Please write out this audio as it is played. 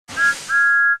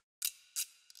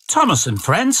Thomas and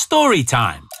Friends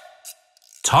Storytime.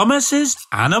 Thomas's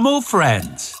Animal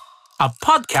Friends, a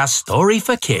podcast story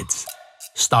for kids,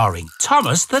 starring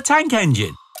Thomas the Tank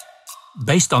Engine.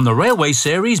 Based on the railway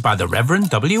series by the Reverend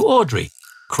W. Awdry,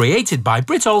 created by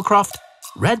Britt Allcroft,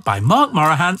 read by Mark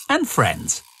Morahan and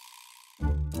friends.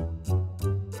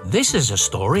 This is a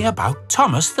story about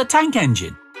Thomas the Tank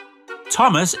Engine.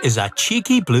 Thomas is a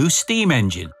cheeky blue steam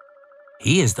engine.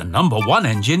 He is the #1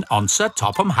 engine on Sir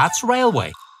Topham Hatt's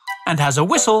railway and has a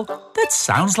whistle that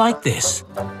sounds like this.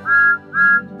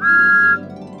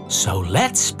 So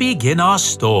let's begin our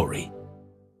story.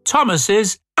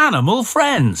 Thomas's Animal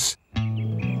Friends.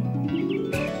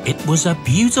 It was a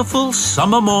beautiful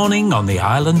summer morning on the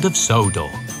island of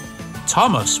Sodor.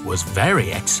 Thomas was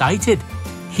very excited.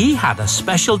 He had a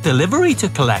special delivery to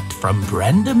collect from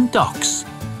Brendam Docks.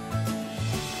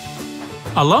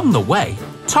 Along the way,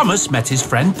 Thomas met his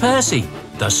friend Percy,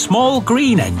 the small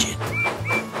green engine.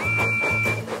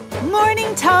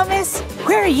 Morning, Thomas.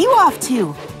 Where are you off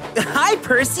to? Hi,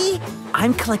 Percy.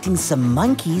 I'm collecting some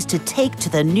monkeys to take to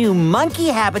the new monkey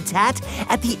habitat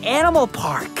at the animal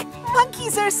park.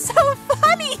 Monkeys are so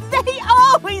funny. They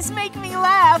always make me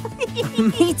laugh.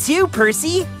 Me too,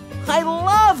 Percy. I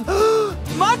love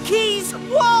monkeys.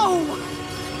 Whoa!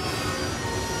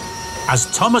 As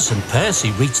Thomas and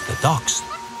Percy reached the docks,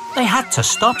 they had to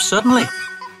stop suddenly.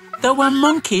 There were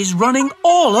monkeys running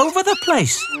all over the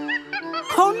place.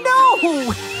 Oh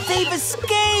no! They've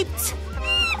escaped!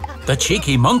 The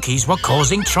cheeky monkeys were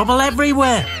causing trouble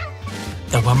everywhere.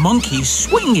 There were monkeys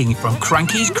swinging from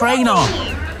Cranky's crane arm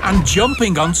and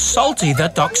jumping on Salty the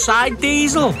dockside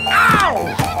diesel.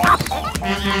 Ow!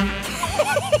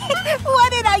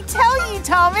 What did I tell you,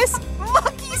 Thomas?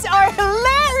 Monkeys are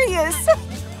hilarious.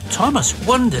 Thomas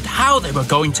wondered how they were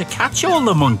going to catch all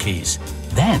the monkeys.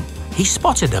 Then he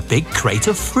spotted a big crate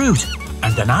of fruit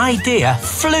and an idea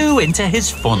flew into his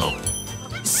funnel.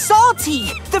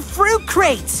 Salty! The fruit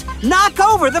crates! Knock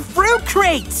over the fruit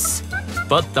crates!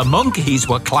 But the monkeys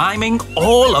were climbing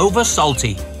all over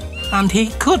Salty, and he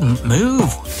couldn't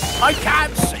move. I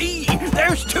can't see!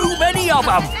 There's too many of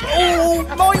them! Oh,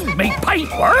 mind me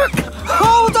paintwork!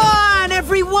 Hold on,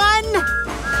 everyone!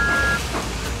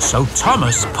 So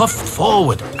Thomas puffed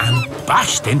forward and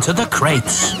bashed into the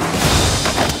crates.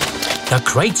 The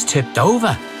crates tipped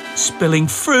over, spilling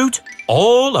fruit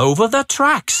all over the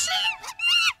tracks.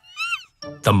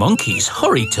 The monkeys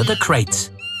hurried to the crates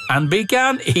and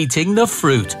began eating the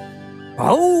fruit.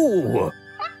 Oh!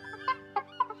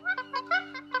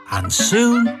 And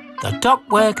soon the dock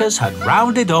workers had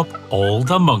rounded up all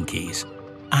the monkeys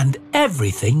and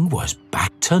everything was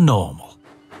back to normal.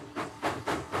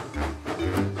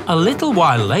 A little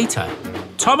while later,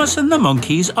 Thomas and the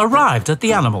monkeys arrived at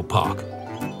the animal park.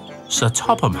 Sir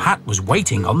Topham Hatt was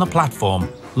waiting on the platform,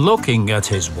 looking at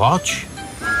his watch.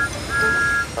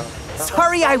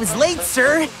 Sorry I was late,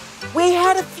 sir. We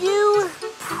had a few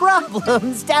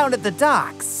problems down at the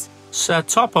docks. Sir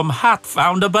Topham Hatt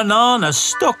found a banana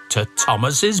stuck to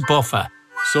Thomas's buffer.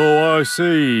 So I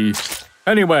see.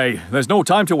 Anyway, there's no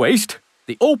time to waste.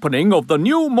 The opening of the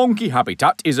new monkey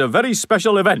habitat is a very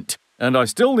special event, and I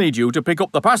still need you to pick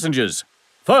up the passengers.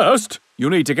 First, you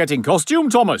need to get in costume,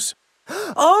 Thomas.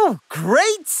 Oh,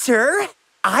 great, sir.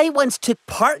 I once took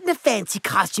part in a fancy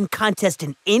costume contest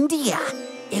in India.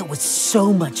 It was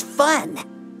so much fun.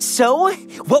 So,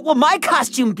 what will my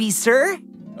costume be, sir?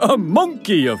 A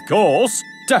monkey, of course,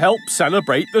 to help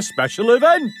celebrate the special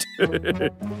event.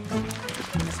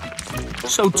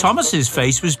 So Thomas's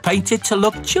face was painted to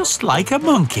look just like a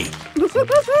monkey.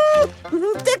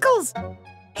 Tickles!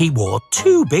 He wore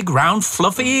 2 big round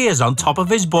fluffy ears on top of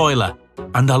his boiler,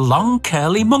 and a long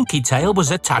curly monkey tail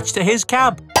was attached to his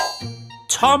cab.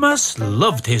 Thomas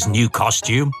loved his new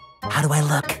costume. How do I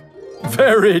look?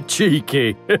 Very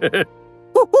cheeky.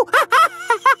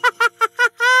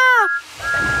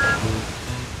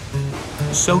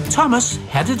 So Thomas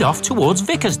headed off towards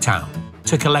Vicarstown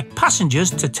to collect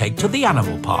passengers to take to the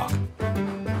animal park.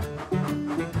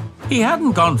 He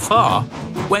hadn't gone far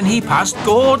when he passed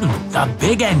Gordon, the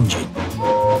big engine.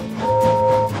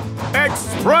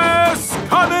 Express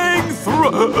coming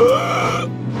through!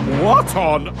 What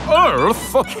on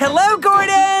earth? Hello,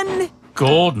 Gordon!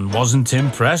 Gordon wasn't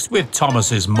impressed with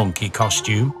Thomas's monkey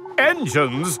costume.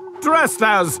 Engines dressed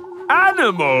as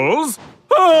animals?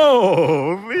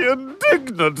 Oh, the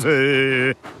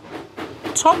indignity!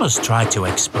 Thomas tried to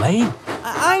explain,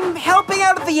 I'm helping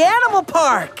out at the animal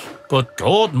park. but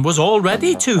Gordon was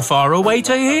already too far away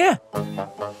to hear.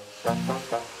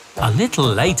 A little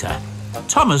later,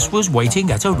 Thomas was waiting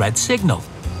at a red signal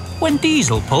when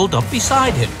Diesel pulled up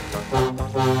beside him.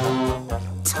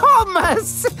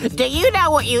 Thomas, do you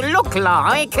know what you look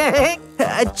like?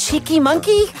 A cheeky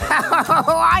monkey?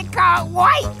 I can't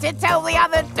wait to tell the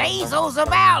other diesels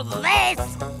about this.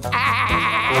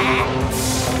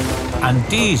 And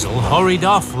Diesel hurried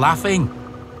off laughing.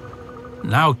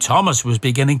 Now Thomas was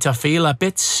beginning to feel a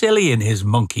bit silly in his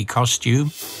monkey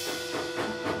costume.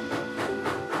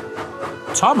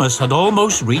 Thomas had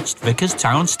almost reached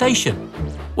Vicarstown station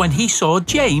when he saw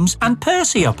James and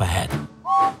Percy up ahead.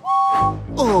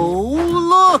 Oh,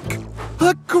 look!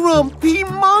 A grumpy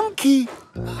monkey!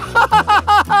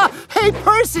 Hey,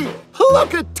 Percy!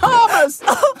 Look at Thomas!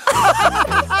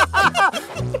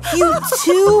 You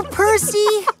too, Percy?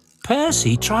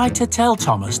 Percy tried to tell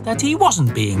Thomas that he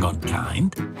wasn't being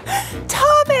unkind.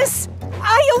 Thomas!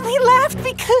 I only laughed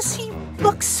because he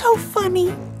looks so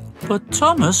funny. But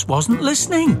Thomas wasn't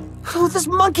listening. Oh, this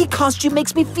monkey costume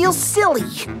makes me feel silly.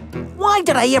 Why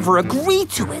did I ever agree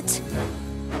to it?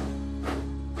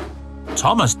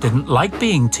 Thomas didn't like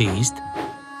being teased,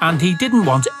 and he didn't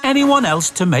want anyone else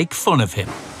to make fun of him.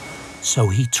 So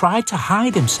he tried to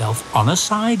hide himself on a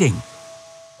siding.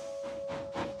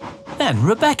 Then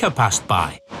Rebecca passed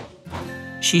by.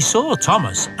 She saw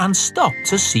Thomas and stopped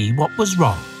to see what was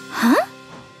wrong. Huh?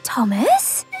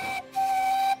 Thomas?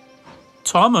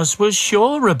 Thomas was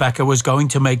sure Rebecca was going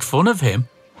to make fun of him,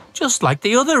 just like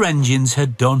the other engines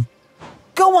had done.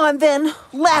 Go on then,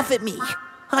 laugh at me.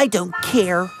 I don't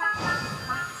care.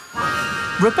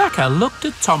 Rebecca looked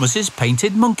at Thomas's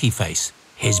painted monkey face,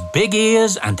 his big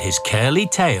ears and his curly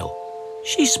tail.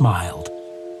 She smiled.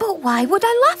 But why would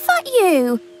I laugh at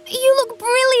you? You look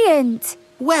brilliant.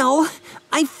 Well,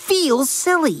 I feel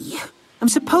silly. I'm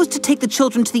supposed to take the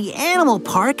children to the animal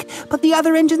park, but the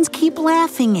other engines keep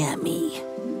laughing at me.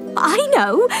 I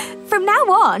know. From now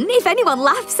on, if anyone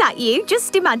laughs at you,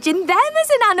 just imagine them as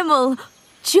an animal.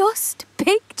 Just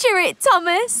picture it,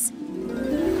 Thomas.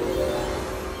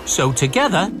 So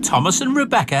together, Thomas and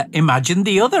Rebecca imagined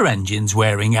the other engines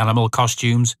wearing animal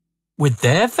costumes, with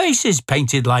their faces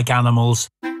painted like animals.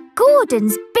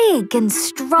 Gordon's big and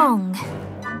strong.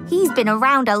 He's been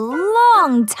around a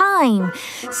long time,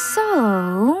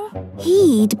 so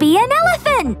he'd be an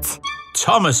elephant.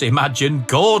 Thomas imagined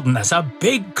Gordon as a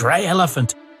big grey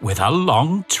elephant with a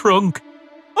long trunk.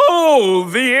 Oh,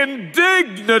 the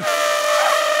indignant...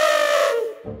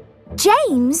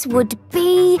 James would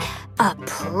be a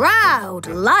proud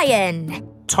lion.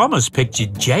 Thomas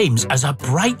pictured James as a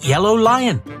bright yellow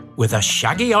lion with a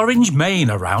shaggy orange mane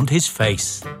around his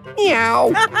face.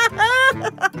 Meow!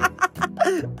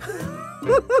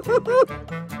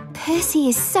 Percy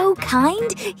is so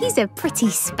kind. He's a pretty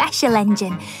special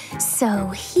engine. So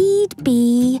he'd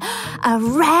be a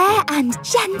rare and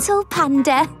gentle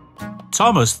panda.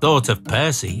 Thomas thought of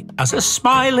Percy as a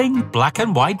smiling black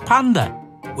and white panda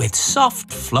with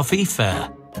soft, fluffy fur.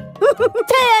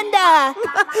 Panda!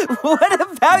 What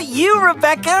about you,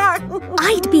 Rebecca?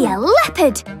 I'd be a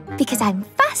leopard because I'm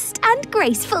fast and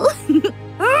graceful.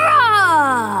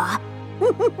 Roar!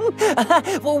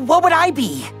 Well, what would I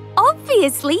be?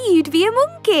 Obviously, you'd be a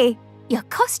monkey. Your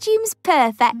costume's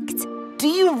perfect. Do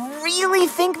you really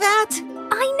think that?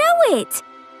 I know it.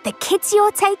 The kids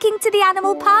you're taking to the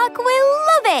animal park will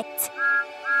love it.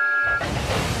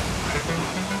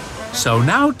 So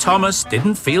now Thomas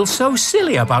didn't feel so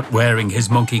silly about wearing his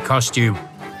monkey costume.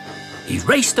 He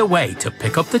raced away to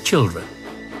pick up the children.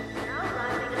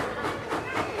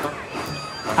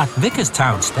 At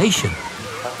Vicarstown station,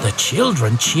 the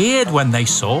children cheered when they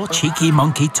saw cheeky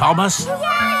monkey Thomas.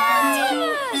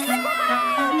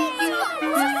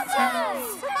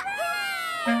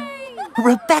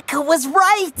 Rebecca was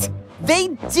right. They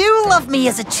do love me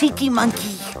as a cheeky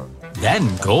monkey.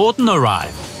 Then Gordon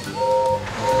arrived.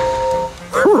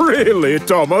 Really,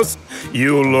 Thomas?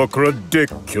 You look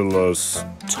ridiculous.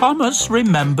 Thomas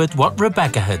remembered what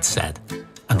Rebecca had said,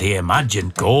 and he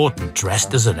imagined Gordon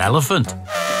dressed as an elephant.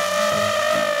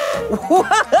 Whoa!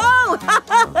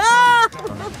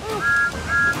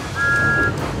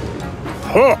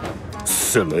 Huh!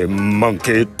 Silly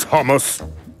monkey, Thomas.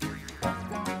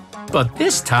 But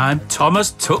this time,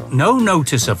 Thomas took no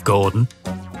notice of Gordon.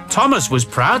 Thomas was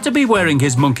proud to be wearing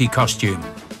his monkey costume.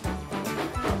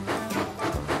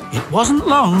 It wasn't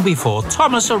long before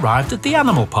Thomas arrived at the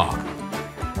animal park.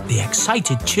 The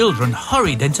excited children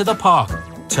hurried into the park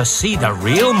to see the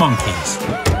real monkeys.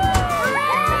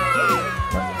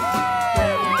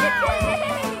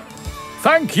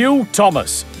 Thank you,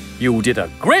 Thomas. You did a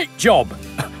great job.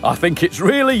 I think it's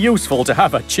really useful to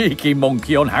have a cheeky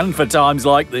monkey on hand for times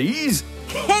like these.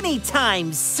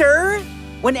 Anytime, sir.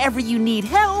 Whenever you need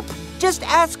help, just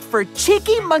ask for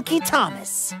Cheeky Monkey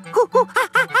Thomas.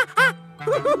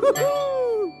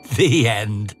 The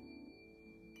end.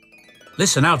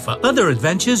 Listen out for other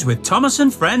adventures with Thomas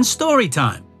and Friends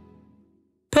Storytime.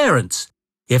 Parents,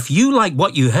 if you like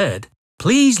what you heard,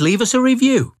 please leave us a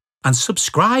review and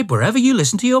subscribe wherever you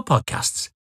listen to your podcasts.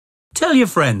 Tell your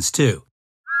friends too.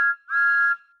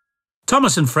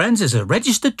 Thomas and Friends is a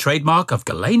registered trademark of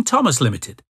Ghislaine Thomas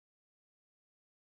Limited.